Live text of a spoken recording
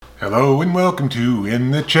Hello and welcome to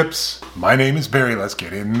In the Chips. My name is Barry. Let's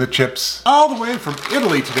get in the chips. All the way from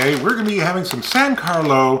Italy today, we're going to be having some San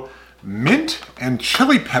Carlo mint and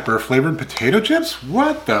chili pepper flavored potato chips.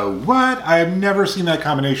 What the what? I have never seen that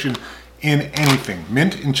combination in anything.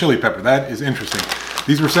 Mint and chili pepper. That is interesting.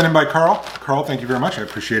 These were sent in by Carl. Carl, thank you very much. I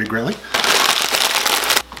appreciate it greatly.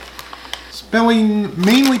 Spilling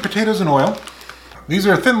mainly potatoes and oil. These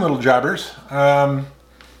are thin little jobbers.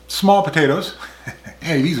 Small potatoes.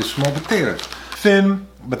 Hey, these are small potatoes. Thin,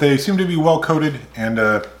 but they seem to be well coated, and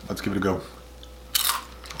let's give it a go.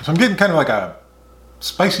 So I'm getting kind of like a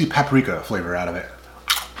spicy paprika flavor out of it.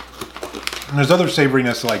 And there's other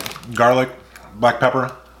savoriness like garlic, black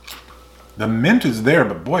pepper. The mint is there,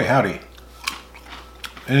 but boy howdy.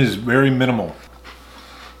 It is very minimal.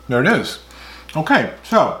 There it is. Okay,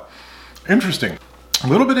 so, interesting. A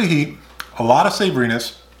little bit of heat, a lot of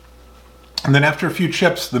savoriness, and then after a few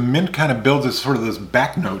chips, the mint kind of builds sort of this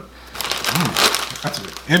back note. That's an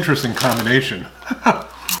interesting combination.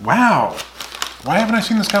 Wow. Why haven't I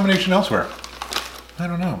seen this combination elsewhere? I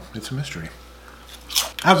don't know. It's a mystery.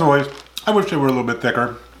 As always, I wish they were a little bit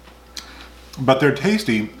thicker, but they're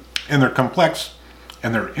tasty and they're complex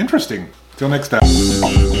and they're interesting. Till next time.